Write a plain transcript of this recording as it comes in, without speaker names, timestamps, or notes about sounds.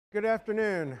Good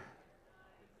afternoon.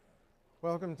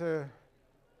 Welcome to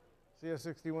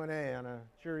CS61A on a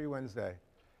cheery Wednesday.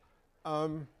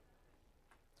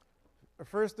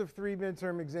 First of 3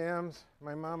 midterm exams.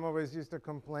 My mom always used to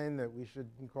complain that we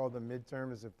shouldn't call them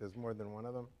midterms if there's more than one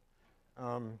of them,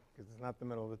 because it's not the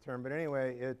middle of the term. But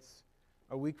anyway, it's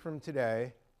a week from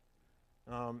today.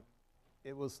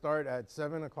 It will start at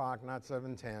 7 o'clock, not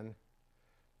 7:10.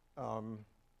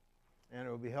 And it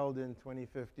will be held in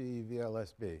 2050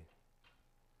 VLSB.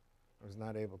 I was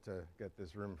not able to get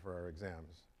this room for our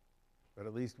exams. But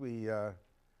at least we,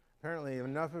 apparently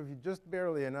enough of you, just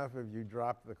barely enough of you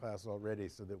dropped the class already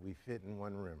so that we fit in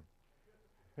one room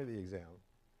for the exam,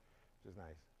 which is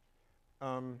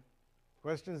nice.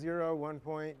 Question 0, 1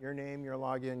 point, your name, your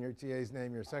login, your TA's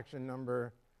name, your section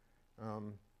number.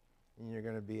 And you're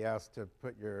going to be asked to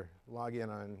put your login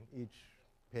on each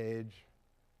page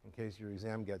in case your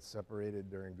exam gets separated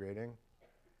during grading.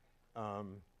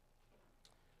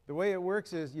 The way it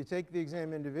works is you take the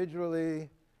exam individually,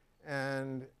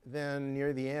 and then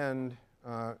near the end,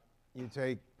 you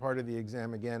take part of the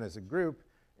exam again as a group.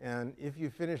 And if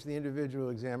you finish the individual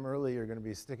exam early, you're going to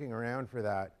be sticking around for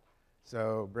that.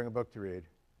 So bring a book to read.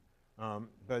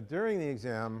 But during the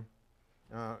exam,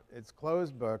 it's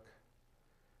closed book.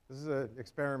 This is an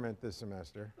experiment this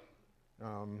semester.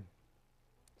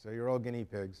 So you're all guinea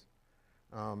pigs.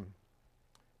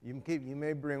 You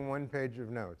may bring 1 page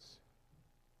of notes.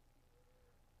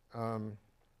 I'm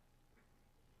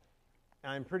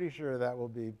pretty sure that will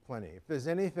be plenty. If there's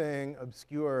anything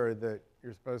obscure that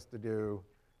you're supposed to do,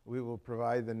 we will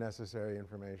provide the necessary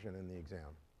information in the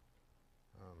exam.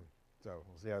 So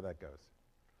we'll see how that goes.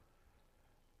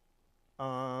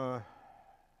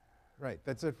 Right,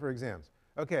 that's it for exams.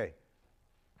 Okay,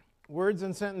 words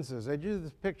and sentences. I drew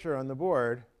this picture on the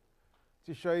board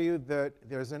to show you that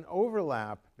there's an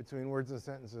overlap between words and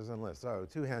sentences and lists. Oh,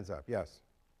 2 hands up, yes.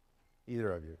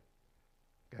 Either of you.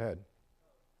 Go ahead.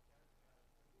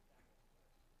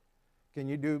 Can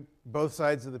you do both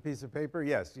sides of the piece of paper?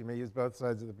 Yes, you may use both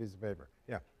sides of the piece of paper.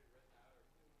 Yeah.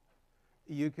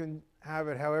 You can have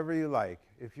it however you like.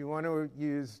 If you want to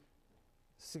use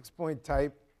 6-point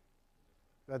type,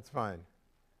 that's fine.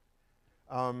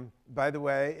 By the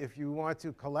way, if you want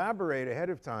to collaborate ahead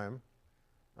of time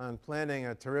on planning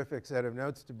a terrific set of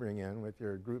notes to bring in with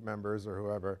your group members or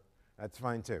whoever, that's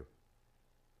fine too.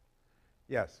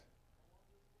 Yes?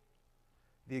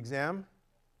 The exam?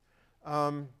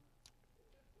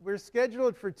 We're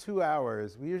scheduled for 2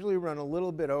 hours. We usually run a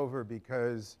little bit over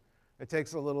because it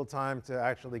takes a little time to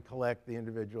actually collect the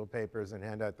individual papers and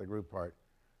hand out the group part.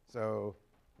 So,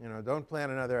 don't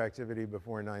plan another activity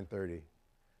before 9:30.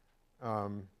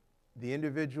 The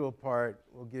individual part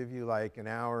will give you like 1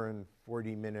 hour and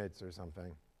 40 minutes or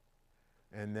something.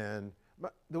 And then,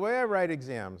 but the way I write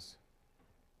exams,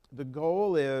 the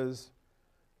goal is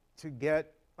to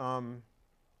get a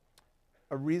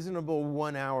reasonable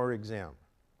 1-hour exam.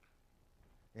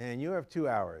 And you have 2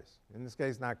 hours. In this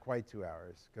case, not quite 2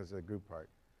 hours because of the group part,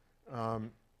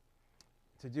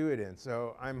 to do it in.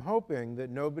 So I'm hoping that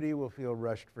nobody will feel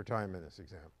rushed for time in this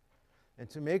exam. And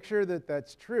to make sure that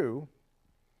that's true,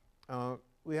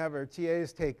 we have our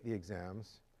TAs take the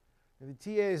exams. And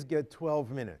the TAs get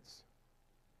 12 minutes.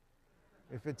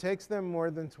 If it takes them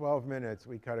more than 12 minutes,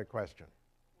 we cut a question.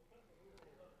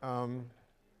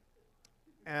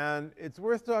 And it's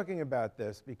worth talking about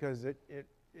this because it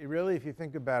really, if you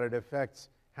think about it, affects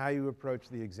how you approach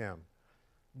the exam.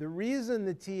 The reason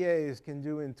the TAs can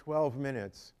do in 12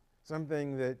 minutes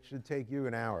something that should take you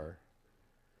 1 hour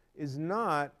is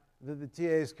not that the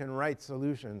TAs can write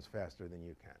solutions faster than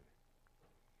you can.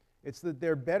 It's that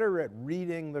they're better at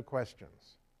reading the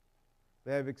questions.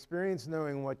 They have experience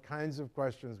knowing what kinds of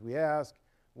questions we ask,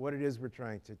 what it is we're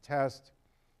trying to test,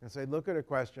 and so they look at a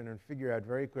question and figure out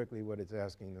very quickly what it's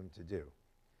asking them to do.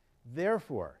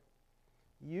 Therefore,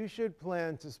 you should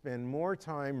plan to spend more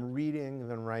time reading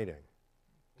than writing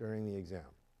during the exam.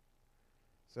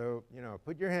 So,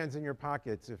 put your hands in your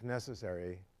pockets if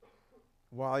necessary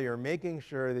while you're making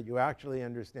sure that you actually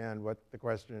understand what the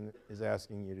question is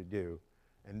asking you to do,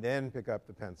 and then pick up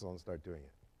the pencil and start doing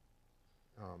it.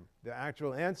 The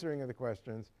actual answering of the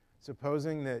questions,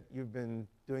 supposing that you've been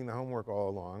doing the homework all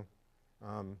along,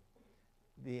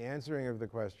 the answering of the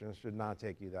questions should not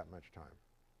take you that much time.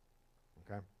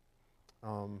 Okay?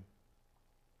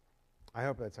 I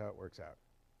hope that's how it works out.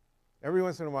 Every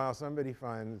once in a while,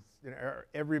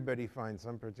 everybody finds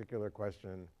some particular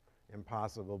question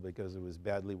impossible because it was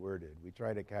badly worded. We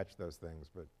try to catch those things,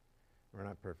 but we're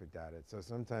not perfect at it. So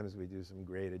sometimes we do some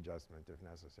grade adjustment if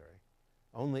necessary.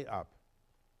 Only up,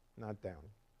 not down.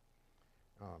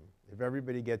 If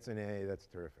everybody gets an A, that's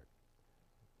terrific.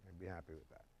 be happy with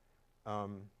that.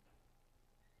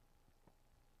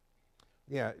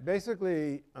 Yeah,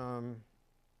 basically,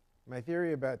 my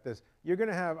theory about this, you're going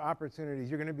to have opportunities.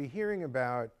 You're going to be hearing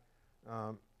about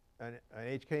an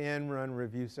HKN-run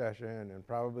review session and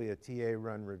probably a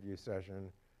TA-run review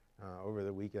session over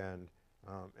the weekend.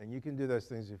 And you can do those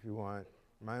things if you want.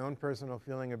 My own personal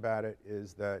feeling about it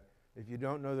is that if you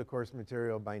don't know the course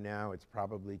material by now, it's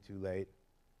probably too late,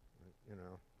 you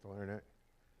know, to learn it.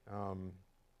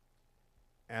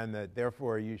 And that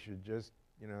therefore you should just,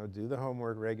 you know, do the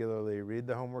homework regularly, read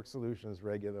the homework solutions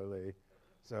regularly.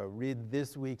 So read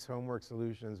this week's homework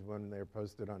solutions when they're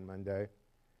posted on Monday.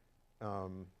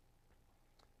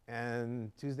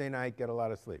 And Tuesday night, get a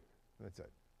lot of sleep. That's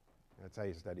it. That's how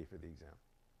you study for the exam.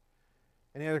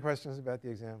 Any other questions about the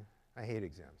exam? I hate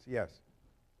exams. Yes?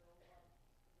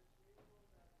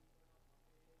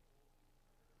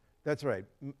 That's right.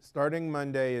 Starting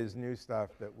Monday is new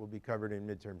stuff that will be covered in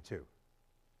midterm 2.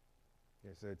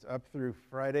 Okay, so it's up through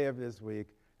Friday of this week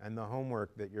and the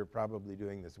homework that you're probably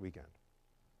doing this weekend.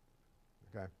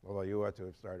 Okay? Although you ought to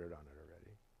have started on it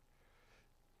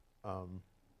already.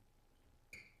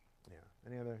 Yeah.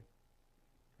 Any other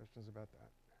questions about that?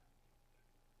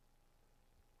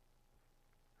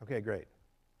 Okay, great.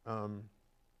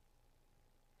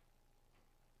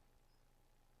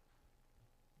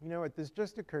 You know what? This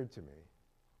just occurred to me,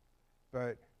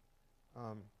 but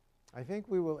I think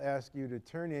we will ask you to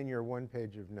turn in your 1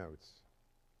 page of notes.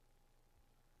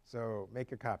 So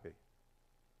make a copy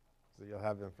so you'll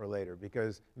have them for later,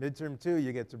 because midterm 2,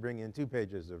 you get to bring in 2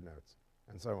 pages of notes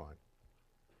and so on.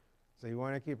 So you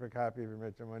want to keep a copy of your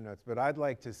midterm 1 notes, but I'd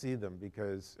like to see them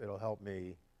because it'll help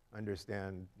me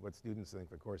understand what students think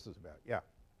the course is about. Yeah?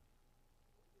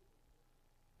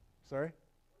 Sorry?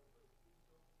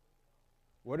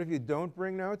 What if you don't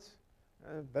bring notes?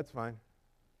 That's fine.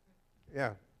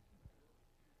 Yeah.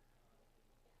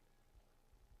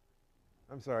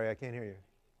 I'm sorry, I can't hear you.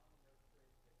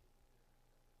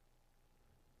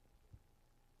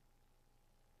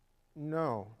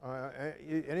 No.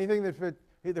 Anything that fit.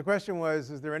 The question was,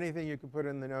 is there anything you could put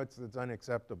in the notes that's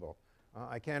unacceptable?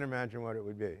 I can't imagine what it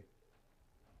would be.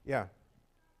 Yeah.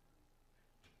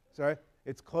 Sorry?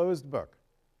 It's closed book.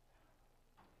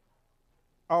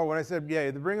 Oh, when I said,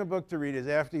 yeah, to bring a book to read is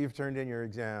after you've turned in your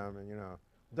exam, and, you know,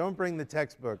 don't bring the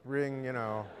textbook. Bring, you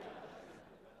know,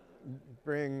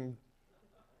 bring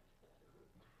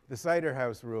The Cider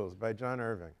House Rules by John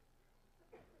Irving,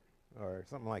 or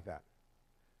something like that.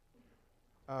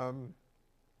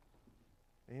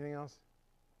 Anything else?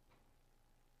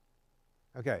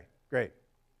 Okay, great.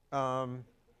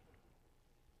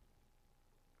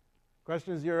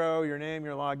 Question 0, your name,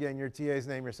 your login, your TA's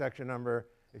name, your section number.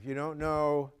 If you don't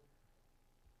know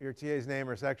your TA's name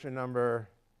or section number,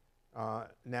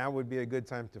 now would be a good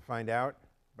time to find out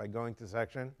by going to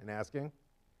section and asking.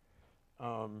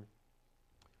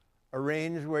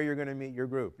 Arrange where you're going to meet your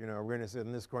group. You know, we're going to sit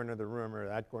in this corner of the room or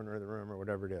that corner of the room or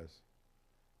whatever it is.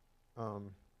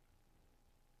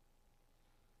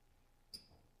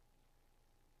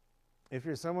 If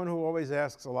you're someone who always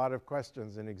asks a lot of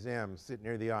questions in exams, sit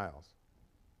near the aisles.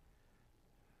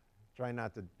 Try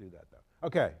not to do that, though.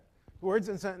 Okay, words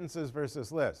and sentences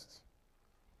versus lists.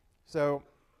 So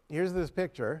here's this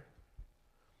picture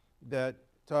that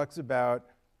talks about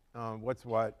what's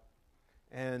what.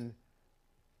 And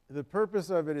the purpose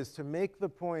of it is to make the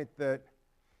point that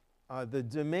the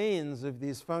domains of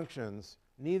these functions,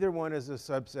 neither one is a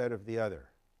subset of the other.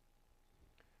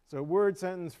 So word,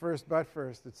 sentence, first, but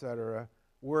first, etc.,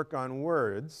 work on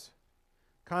words.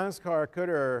 Cons, car,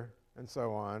 coulder, and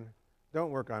so on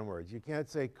don't work on words. You can't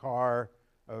say car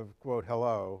of, quote,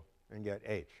 hello and get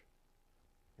H.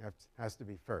 It has to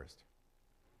be first.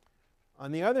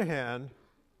 On the other hand,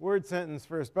 word, sentence,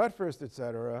 first, but first,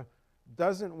 etc.,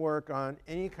 doesn't work on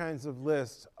any kinds of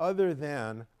lists other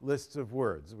than lists of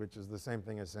words, which is the same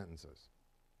thing as sentences.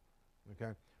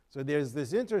 Okay? So there's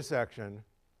this intersection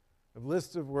of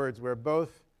lists of words where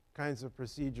both kinds of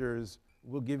procedures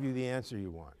will give you the answer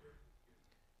you want.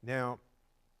 Now,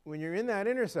 when you're in that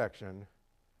intersection,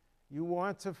 you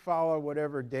want to follow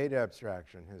whatever data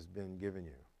abstraction has been given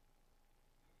you.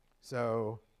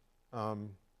 So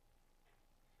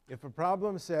if a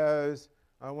problem says,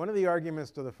 one of the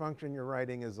arguments to the function you're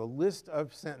writing is a list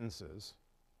of sentences,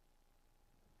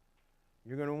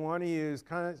 you're going to want to use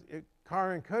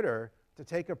car and coulder to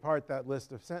take apart that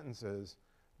list of sentences,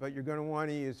 but you're going to want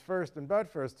to use first and but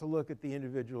first to look at the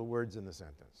individual words in the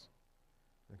sentence.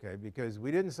 Okay, because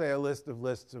we didn't say a list of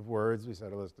lists of words, we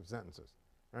said a list of sentences,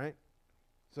 right?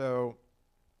 So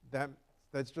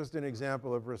that's just an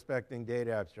example of respecting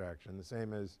data abstraction, the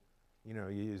same as you know,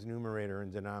 you use numerator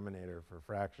and denominator for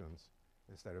fractions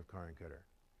instead of car and coulter.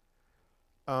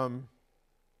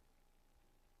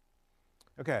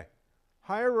 Okay,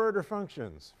 higher order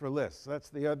functions for lists. That's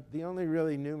the only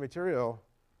really new material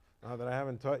that I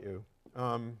haven't taught you.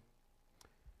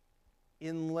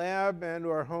 In lab and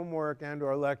or homework and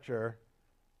or lecture,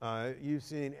 you've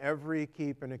seen every,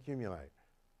 keep, and accumulate.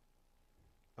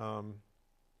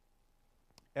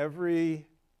 Every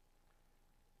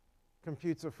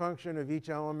computes a function of each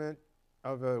element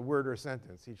of a word or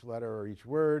sentence, each letter or each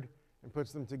word, and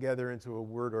puts them together into a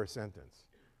word or sentence.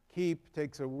 Keep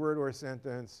takes a word or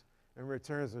sentence and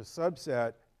returns a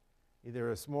subset,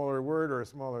 either a smaller word or a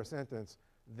smaller sentence,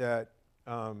 that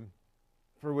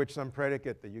for which some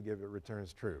predicate that you give it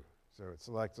returns true. So it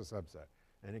selects a subset.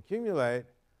 And accumulate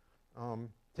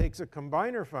takes a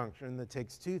combiner function that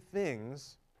takes two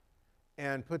things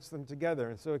and puts them together.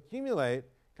 And so accumulate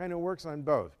kind of works on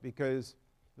both, because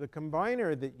the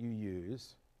combiner that you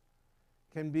use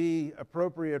can be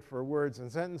appropriate for words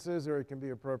and sentences, or it can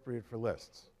be appropriate for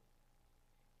lists.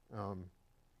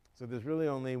 So there's really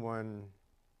only one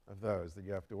of those that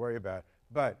you have to worry about.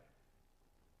 But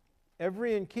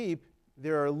every and keep,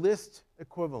 there are list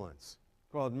equivalents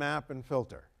called map and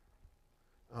filter.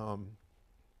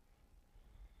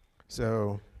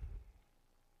 So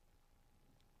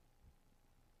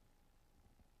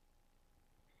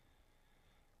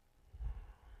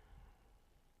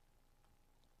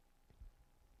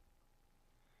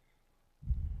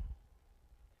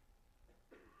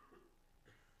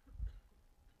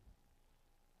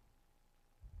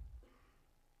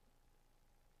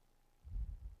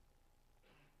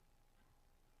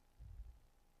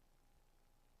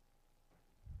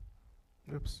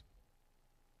oops.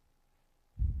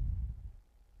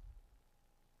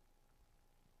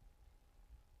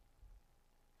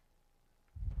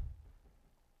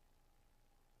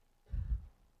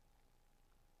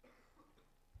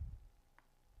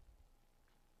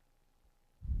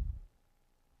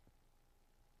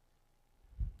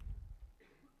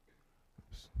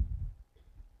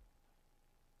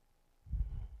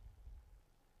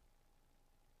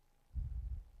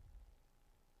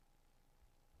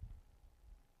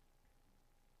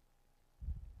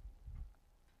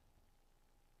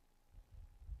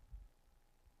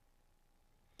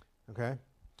 Okay,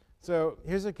 so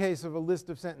here's a case of a list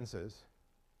of sentences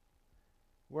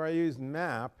where I used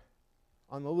map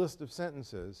on the list of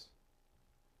sentences,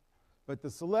 but the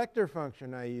selector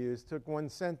function I used took one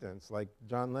sentence, like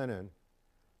John Lennon,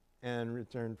 and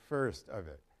returned first of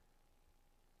it.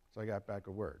 So I got back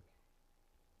a word.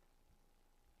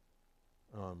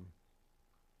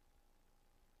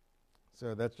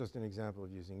 So that's just an example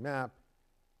of using map,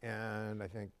 and I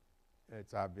think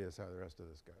it's obvious how the rest of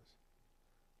this goes.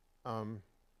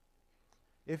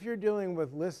 If you're dealing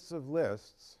with lists of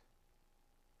lists,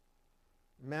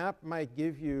 map might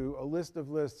give you a list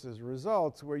of lists as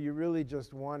results where you really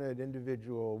just wanted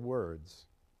individual words.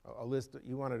 A list,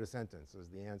 you wanted a sentence as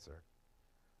the answer.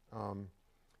 And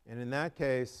in that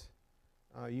case,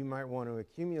 you might want to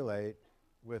accumulate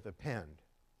with append.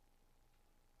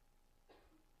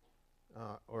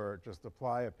 Or just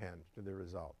apply append to the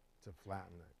result to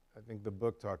flatten it. I think the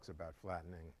book talks about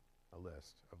flattening a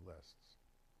list of lists.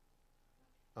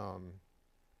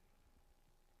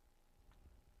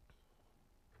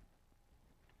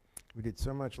 We did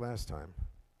so much last time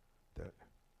that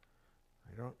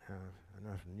I don't have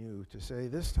enough new to say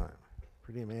this time.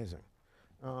 Pretty amazing.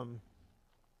 When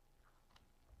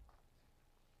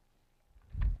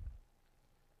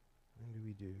do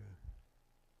we do?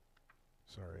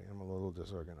 Sorry, I'm a little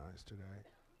disorganized today.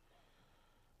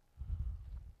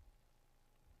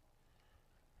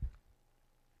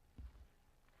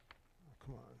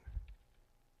 Come on.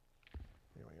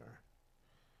 Here we are.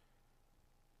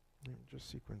 Just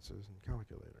sequences and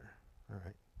calculator. All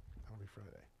right, that'll be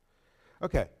Friday.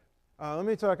 Okay, let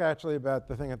me talk actually about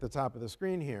the thing at the top of the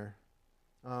screen here,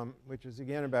 which is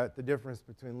again about the difference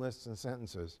between lists and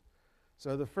sentences.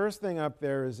 So the first thing up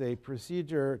there is a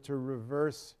procedure to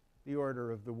reverse the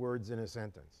order of the words in a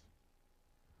sentence.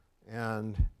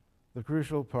 And the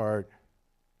crucial part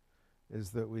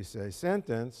is that we say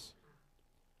sentence,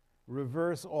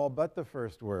 reverse all but the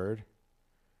first word,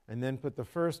 and then put the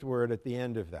first word at the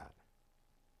end of that.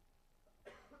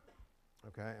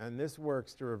 Okay, and this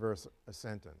works to reverse a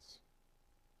sentence.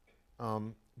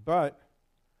 But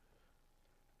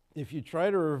if you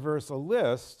try to reverse a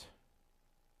list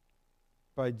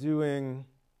by doing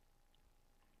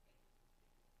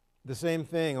the same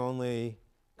thing, only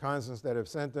cons instead of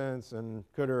sentence, and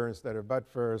coulter instead of but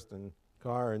first, and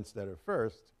car instead of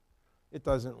first, it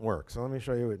doesn't work. So let me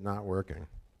show you it not working.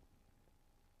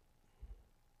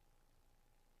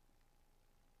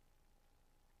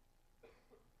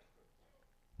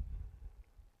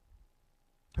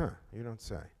 Huh, you don't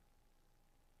say.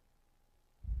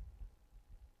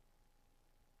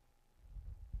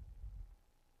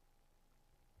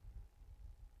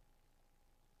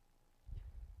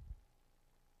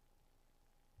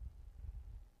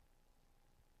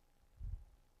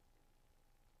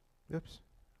 Oops,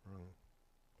 wrong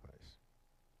place.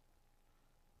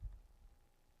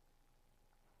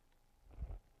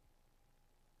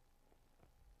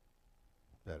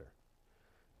 Better.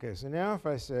 Okay, so now if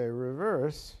I say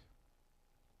reverse,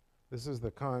 this is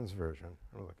the cons version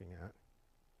we're looking at.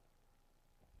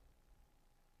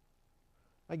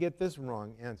 I get this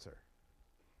wrong answer.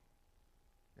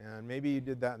 And maybe you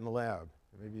did that in the lab.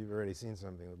 Maybe you've already seen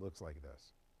something that looks like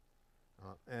this.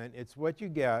 And it's what you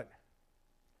get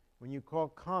when you call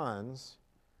cons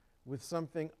with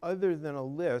something other than a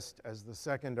list as the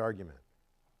second argument.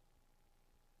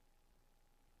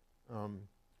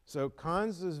 So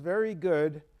cons is very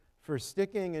good for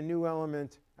sticking a new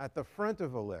element at the front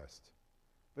of a list,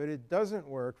 but it doesn't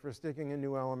work for sticking a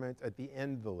new element at the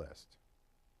end of the list.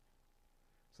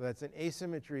 So that's an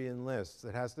asymmetry in lists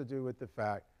that has to do with the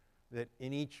fact that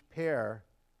in each pair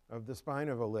of the spine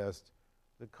of a list,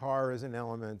 the car is an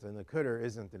element and the cdr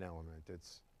isn't an element.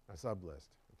 It's a sublist.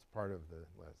 It's part of the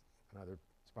list, another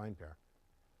spine pair.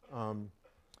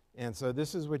 And so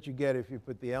this is what you get if you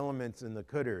put the elements in the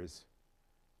cdrs,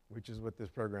 which is what this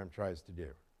program tries to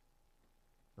do.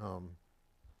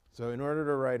 So in order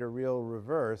to write a real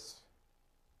reverse,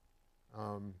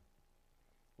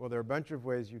 well, there are a bunch of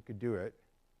ways you could do it.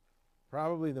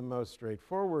 Probably the most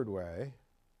straightforward way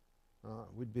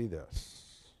would be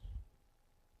this.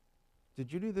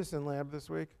 Did you do this in lab this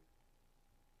week?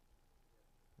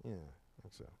 Yeah, I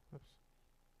think so. Oops.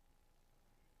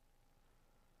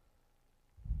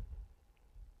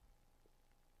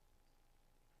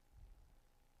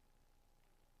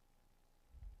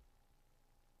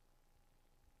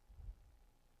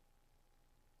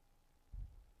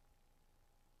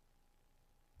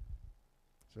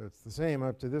 So it's the same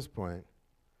up to this point.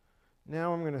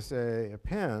 Now I'm going to say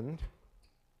append.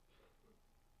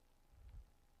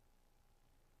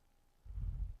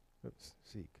 Oops,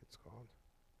 seek it's called.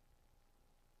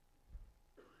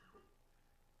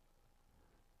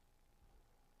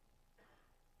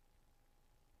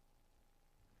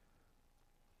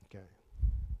 Okay.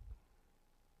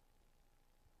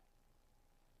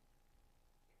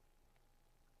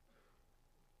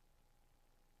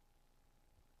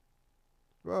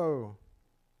 Whoa.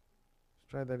 Let's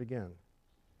try that again.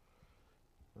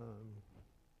 I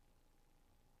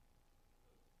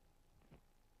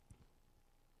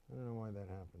don't know why that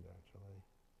happened, actually.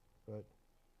 But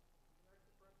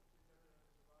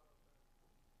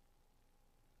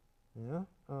yeah.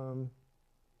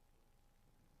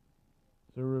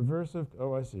 So reverse of,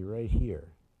 oh, I see, right here.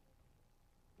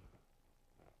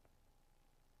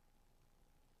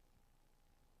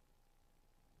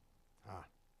 Ah.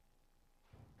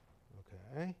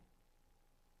 Okay.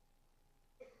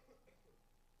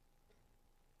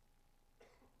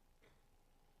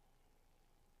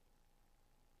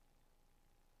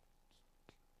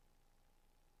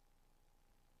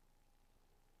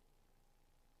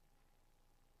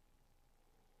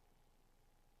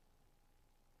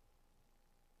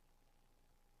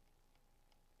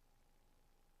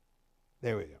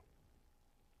 There we go.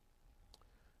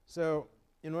 So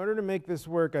in order to make this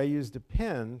work, I used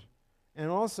append. And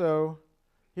also,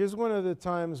 here's one of the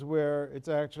times where it's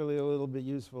actually a little bit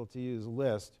useful to use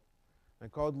list. I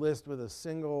called list with a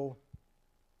single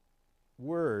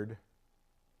word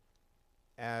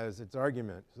as its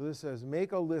argument. So this says,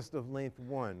 make a list of length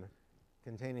 1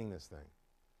 containing this thing.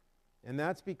 And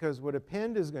that's because what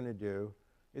append is going to do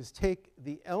is take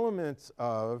the elements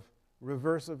of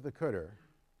reverse of the cdr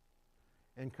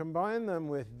and combine them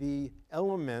with the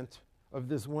element of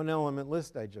this one element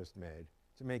list I just made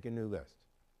to make a new list.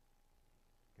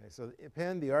 Okay, so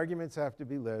append, the arguments have to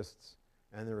be lists,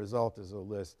 and the result is a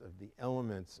list of the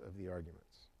elements of the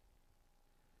arguments.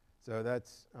 So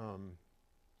that's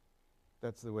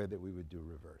the way that we would do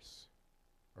reverse,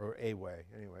 or a way,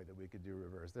 anyway, that we could do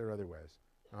reverse. There are other ways.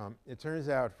 It turns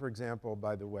out, for example,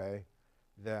 by the way,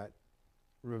 that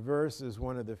reverse is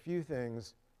one of the few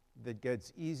things that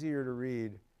gets easier to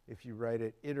read if you write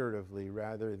it iteratively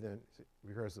rather than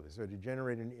recursively. So to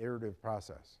generate an iterative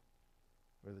process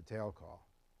with a tail call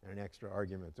and an extra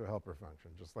argument to a helper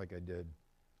function, just like I did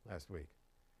last week.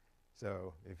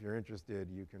 So if you're interested,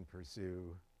 you can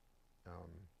pursue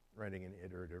writing an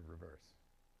iterative reverse.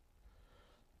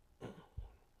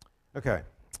 Okay.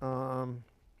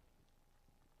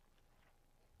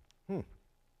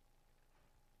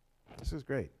 This is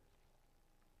great.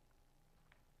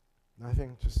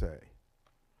 Nothing to say.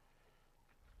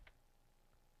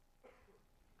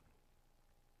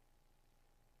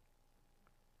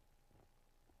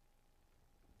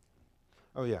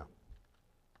 Oh, yeah.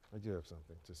 I do have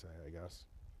something to say, I guess.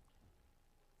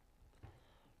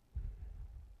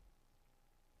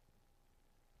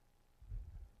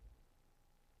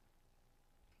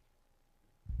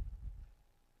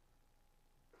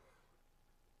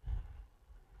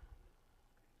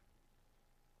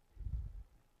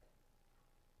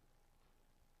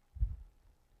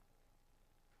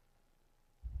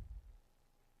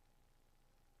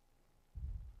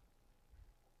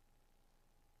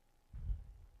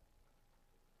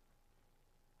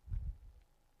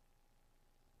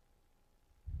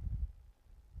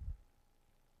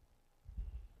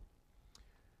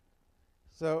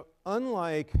 So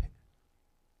unlike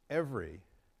every,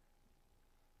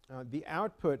 the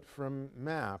output from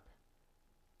map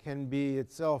can be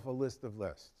itself a list of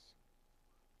lists.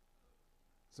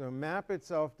 So map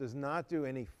itself does not do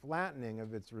any flattening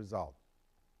of its result.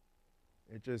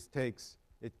 It just takes,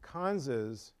 it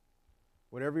conses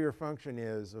whatever your function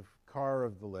is of car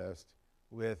of the list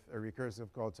with a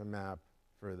recursive call to map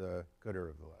for the gooder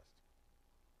of the list.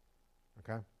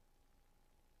 Okay?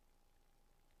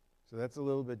 So that's a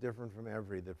little bit different from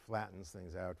every that flattens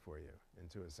things out for you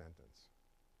into a sentence.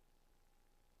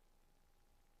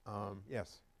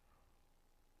 Yes?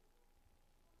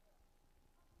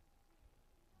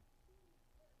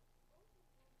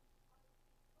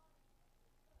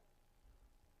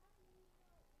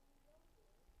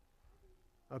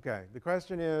 Okay, the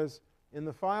question is, in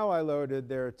the file I loaded,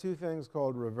 there are two things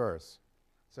called reverse.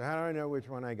 So how do I know which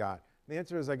one I got? The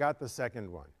answer is I got the second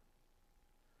one.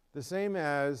 The same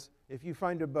as if you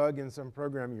find a bug in some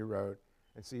program you wrote,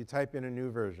 and so you type in a new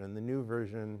version, the new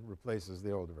version replaces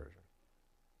the old version.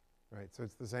 Right, so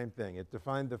it's the same thing. It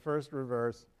defined the first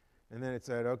reverse, and then it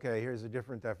said, okay, here's a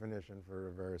different definition for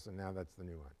reverse, and now that's the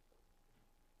new one.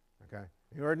 Okay?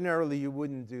 And ordinarily, you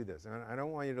wouldn't do this. And I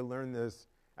don't want you to learn this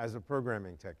as a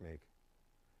programming technique.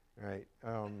 Right?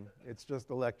 It's just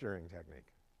a lecturing technique.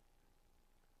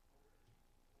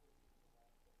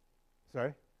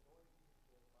 Sorry?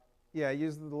 Yeah,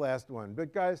 use the last one.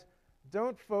 But guys,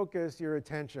 don't focus your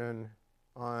attention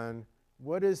on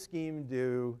what does scheme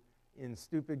do in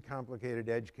stupid, complicated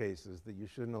edge cases that you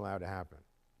shouldn't allow to happen.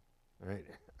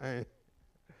 Right?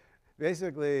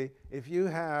 Basically, if you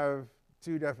have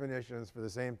two definitions for the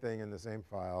same thing in the same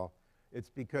file, it's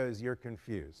because you're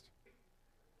confused.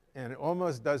 And it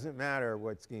almost doesn't matter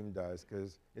what scheme does,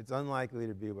 because it's unlikely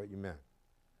to be what you meant.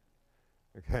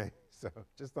 Okay? So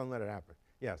just don't let it happen.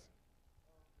 Yes?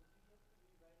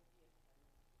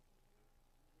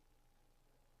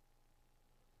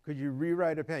 Could you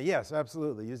rewrite a pen? Yes,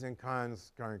 absolutely. Using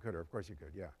cons, car, and cooter. Of course you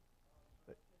could, yeah.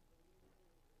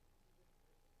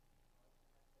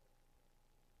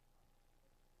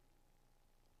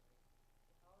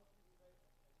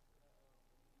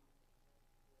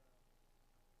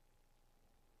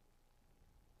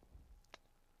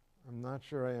 I'm not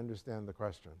sure I understand the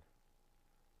question.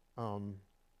 Are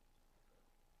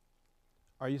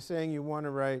you saying you want to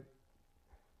write,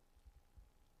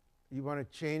 you want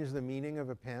to change the meaning of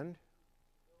append?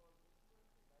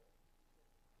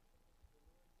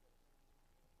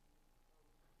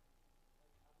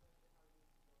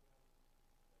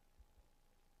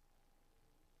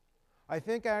 I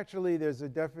think actually there's a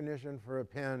definition for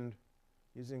append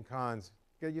using cons.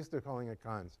 Get used to calling it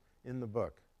cons in the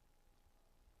book.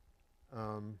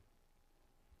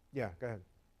 Yeah, go ahead.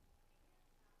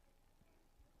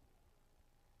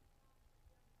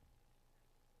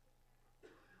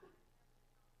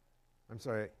 I'm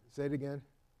sorry, say it again.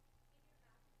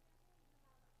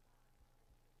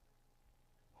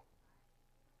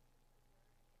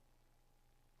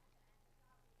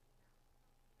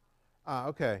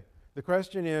 Okay. The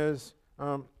question is,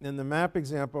 in the map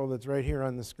example that's right here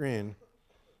on the screen,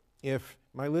 if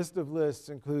my list of lists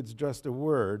includes just a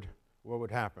word, what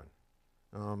would happen?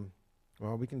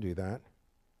 Well, we can do that.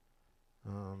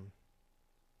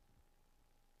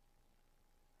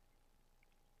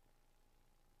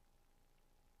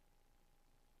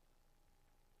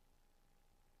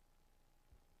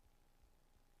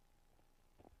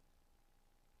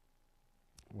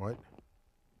 What?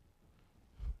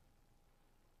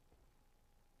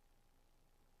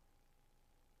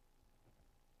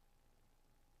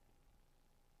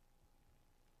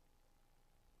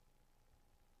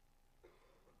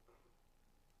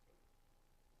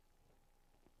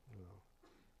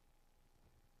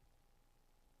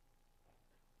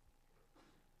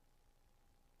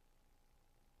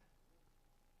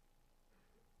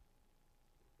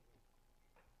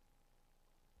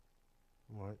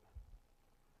 What?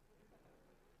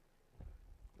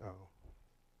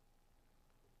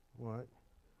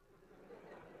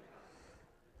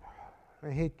 I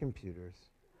hate computers.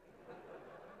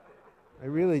 I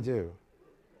really do.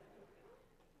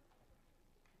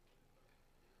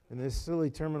 In this silly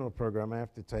terminal program, I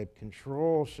have to type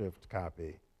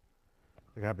Control-Shift-Copy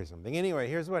to copy something. Anyway,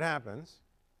 here's what happens.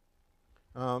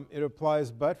 It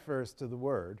applies but first to the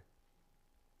word,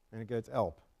 and it gets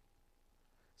ELP.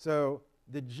 So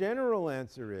the general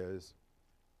answer is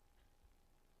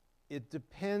it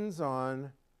depends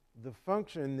on the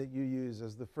function that you use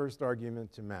as the first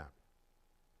argument to map.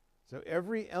 So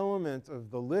every element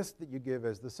of the list that you give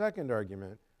as the second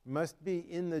argument must be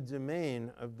in the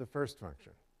domain of the first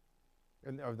function,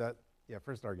 of that,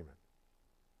 first argument.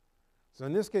 So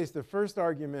in this case, the first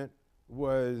argument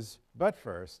was but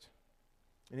first,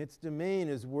 and its domain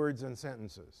is words and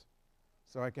sentences.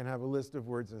 So I can have a list of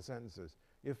words and sentences.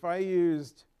 If I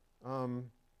used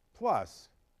plus,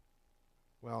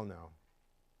 well, no.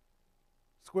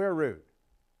 Square root.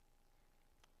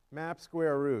 Map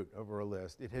square root over a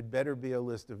list. It had better be a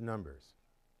list of numbers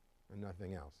and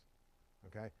nothing else.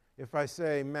 Okay? If I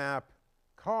say map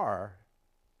car,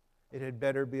 it had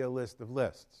better be a list of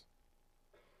lists,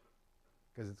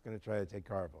 because it's going to try to take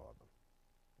care of all of them.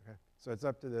 Okay? So it's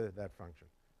up to that function.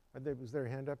 Was there a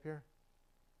hand up here?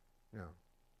 No.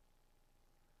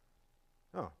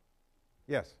 Oh,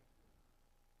 yes.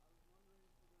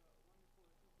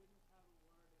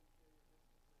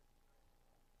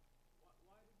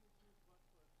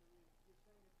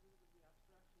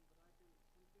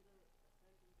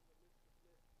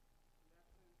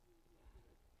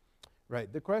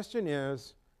 Right. The question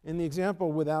is, in the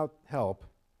example without help,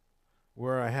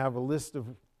 where I have a list of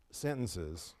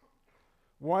sentences,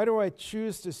 why do I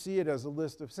choose to see it as a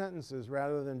list of sentences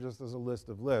rather than just as a list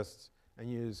of lists and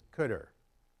use cdr?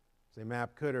 Say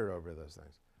map cdr over those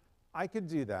things. I could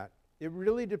do that. It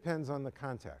really depends on the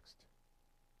context.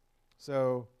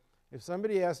 So if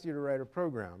somebody asks you to write a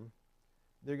program,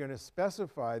 they're going to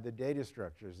specify the data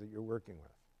structures that you're working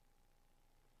with.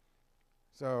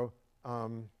 So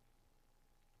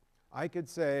I could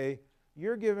say,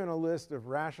 you're given a list of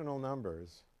rational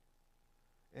numbers,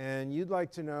 and you'd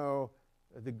like to know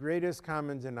the greatest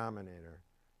common denominator.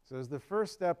 So as the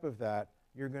first step of that,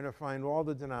 you're going to find all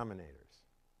the denominators.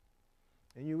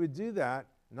 And you would do that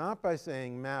not by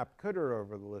saying map cdr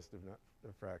over the list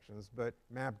of fractions, but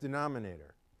map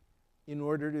denominator in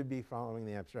order to be following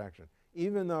the abstraction,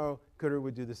 even though cdr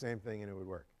would do the same thing and it would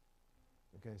work.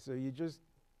 Okay, so you just,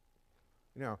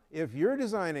 if you're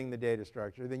designing the data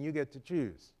structure, then you get to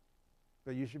choose.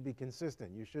 But you should be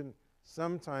consistent. You shouldn't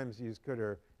sometimes use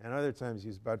cdr and other times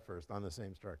use but first on the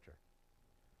same structure.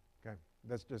 Okay,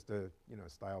 that's just a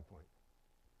style point.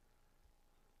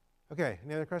 Okay,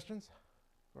 any other questions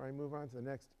before I move on to the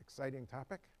next exciting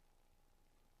topic?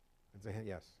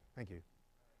 Yes, thank you.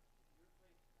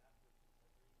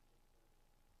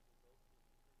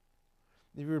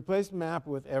 If you replace map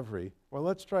with every, well,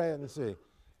 let's try it and see.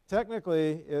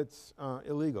 Technically, it's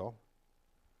illegal,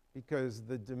 because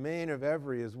the domain of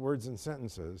every is words and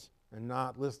sentences and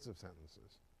not lists of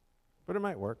sentences. But it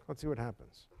might work. Let's see what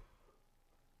happens.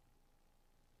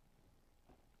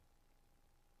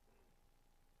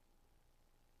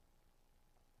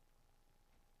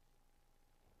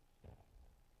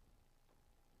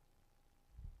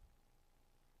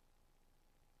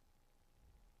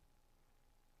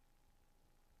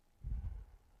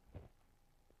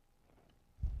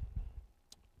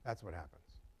 That's what happens.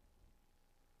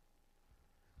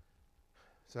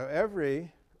 So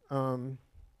every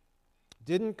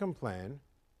didn't complain.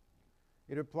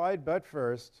 It applied but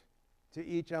first to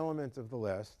each element of the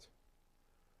list.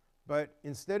 But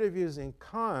instead of using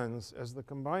cons as the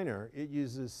combiner, it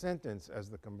uses sentence as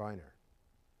the combiner.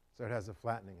 So it has a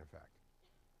flattening effect.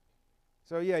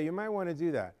 So yeah, you might want to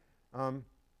do that.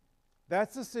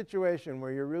 That's a situation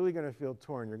where you're really going to feel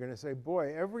torn. You're going to say,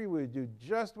 boy, every would do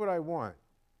just what I want.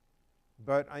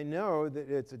 But I know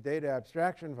that it's a data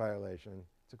abstraction violation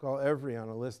to call every on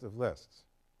a list of lists.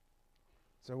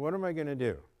 So what am I going to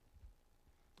do?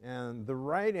 And the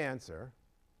right answer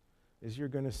is you're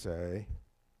going to say,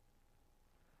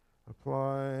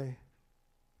 apply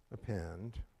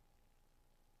append.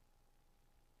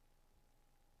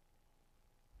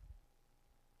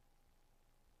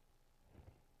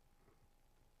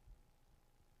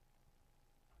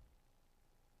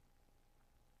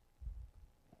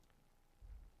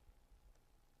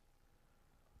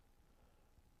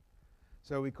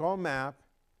 So we call map.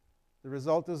 The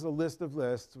result is a list of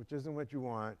lists, which isn't what you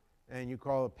want, and you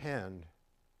call append.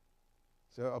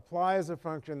 So apply is a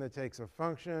function that takes a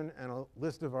function and a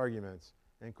list of arguments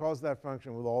and calls that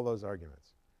function with all those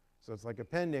arguments. So it's like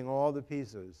appending all the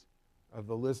pieces of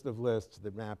the list of lists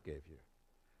that map gave you.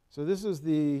 So this is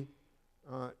the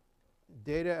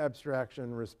data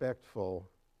abstraction respectful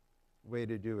way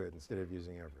to do it instead of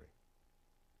using every.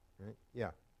 Right?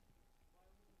 Yeah.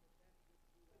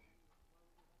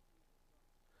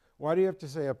 Why do you have to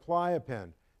say apply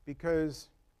append? Because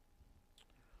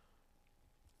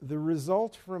the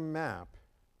result from map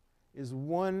is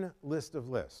one list of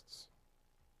lists.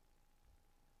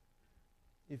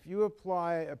 If you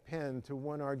apply append to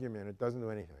one argument, it doesn't do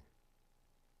anything.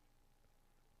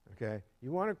 Okay?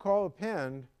 You want to call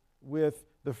append with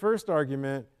the first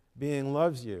argument being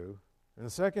loves you, and the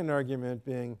second argument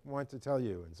being want to tell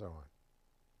you, and so on.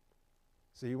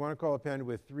 So you want to call append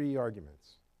with 3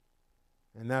 arguments.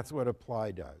 And that's what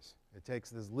apply does. It takes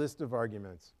this list of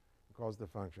arguments and calls the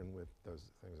function with those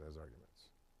things as arguments.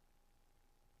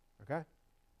 Okay?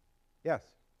 Yes?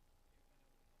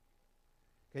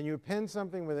 Can you append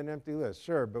something with an empty list?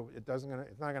 Sure, but it's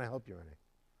not going to help you any.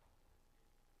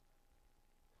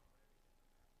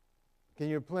 Can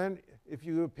you append, if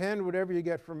you append whatever you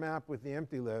get from map with the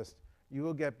empty list, you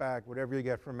will get back whatever you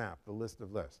get from map, the list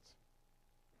of lists.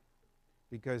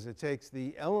 Because it takes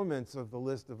the elements of the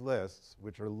list of lists,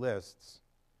 which are lists,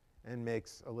 and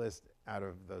makes a list out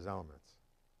of those elements.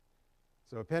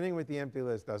 So appending with the empty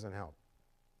list doesn't help.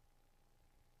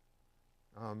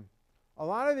 A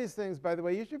lot of these things, by the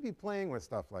way, you should be playing with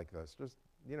stuff like this. Just,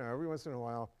 every once in a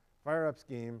while, fire up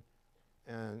Scheme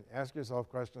and ask yourself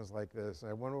questions like this.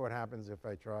 I wonder what happens if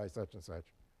I try such and such,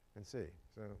 and see.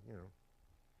 So,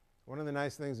 one of the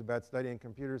nice things about studying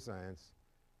computer science,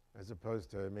 as opposed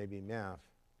to maybe math,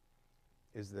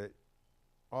 is that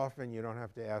often you don't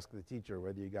have to ask the teacher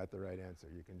whether you got the right answer.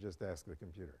 You can just ask the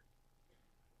computer.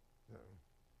 So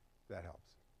that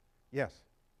helps. Yes?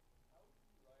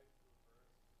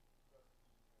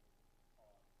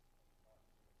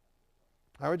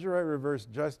 How would you write reverse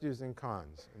just using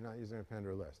cons and not using append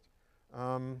or list?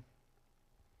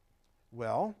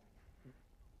 Well,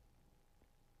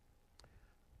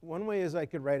 one way is I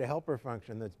could write a helper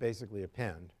function that's basically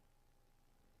append.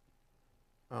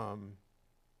 And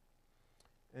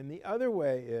the other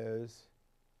way is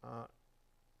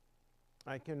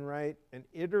I can write an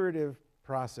iterative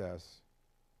process,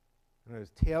 and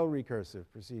it's tail recursive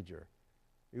procedure.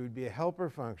 It would be a helper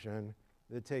function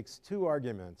that takes 2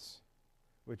 arguments,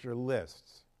 which are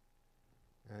lists,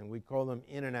 and we call them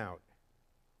in and out.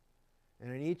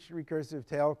 And in each recursive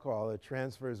tail call, it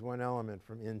transfers 1 element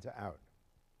from in to out.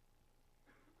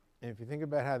 And if you think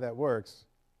about how that works,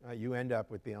 you end up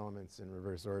with the elements in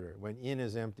reverse order. When in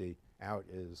is empty, out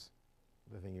is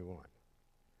the thing you want.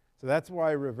 So that's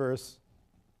why reverse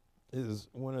is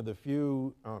one of the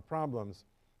few problems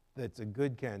that's a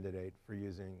good candidate for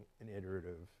using an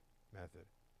iterative method.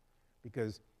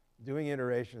 Because doing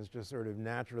iterations just sort of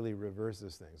naturally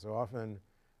reverses things. So often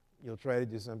you'll try to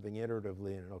do something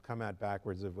iteratively and it'll come out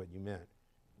backwards of what you meant.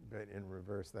 But in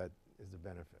reverse, that is a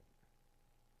benefit.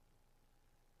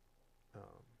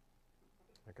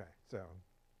 Okay, so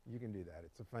you can do that.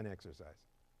 It's a fun exercise.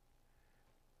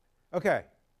 Okay,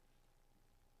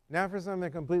 now for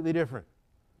something completely different,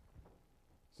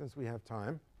 since we have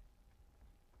time.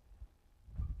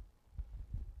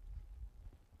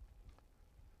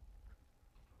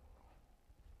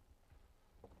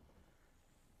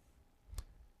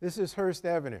 This is Hearst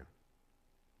Avenue.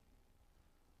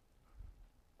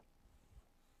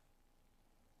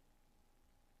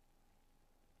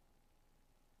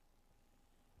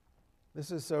 This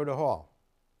is Soda Hall.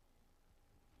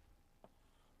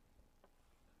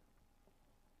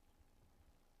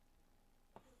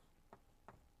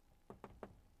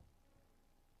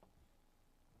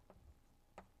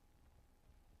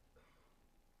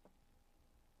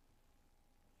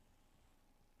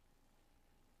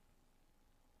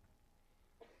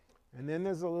 And then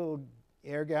there's a little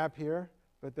air gap here,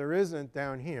 but there isn't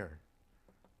down here.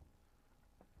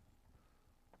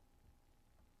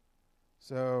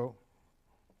 So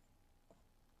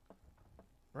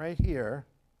right here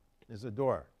is a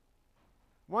door.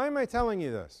 Why am I telling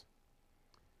you this?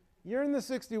 You're in the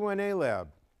 61A lab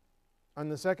on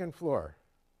the 2nd floor.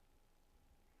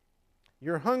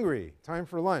 You're hungry, time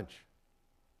for lunch.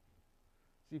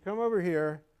 So you come over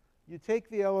here, you take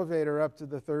the elevator up to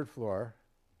the 3rd floor,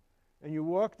 and you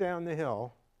walk down the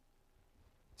hill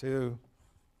to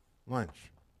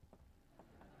lunch.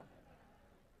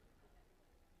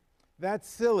 That's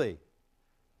silly.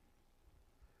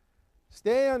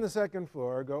 Stay on the 2nd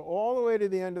floor, go all the way to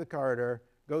the end of the corridor,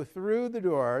 go through the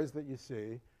doors that you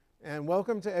see, and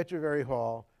welcome to Echeverry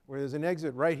Hall, where there's an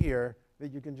exit right here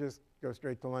that you can just go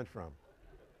straight to lunch from.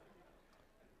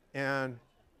 And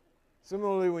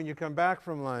similarly, when you come back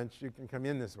from lunch, you can come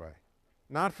in this way.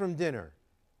 Not from dinner.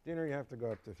 Dinner, you have to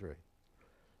go up to 3.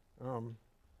 Um,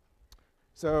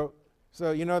 so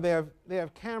you know, they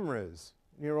have cameras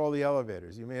near all the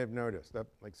elevators. You may have noticed,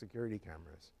 like security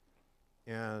cameras.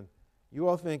 And you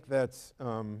all think that's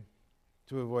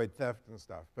to avoid theft and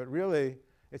stuff. But really,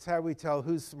 it's how we tell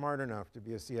who's smart enough to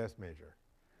be a CS major.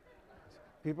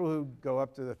 People who go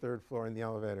up to the 3rd floor in the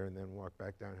elevator and then walk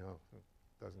back downhill.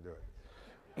 Doesn't do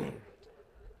it.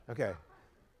 OK.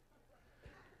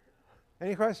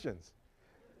 Any questions?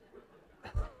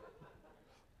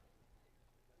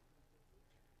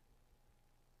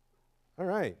 All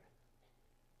right.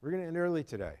 We're going to end early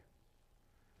today.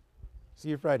 See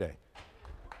you Friday.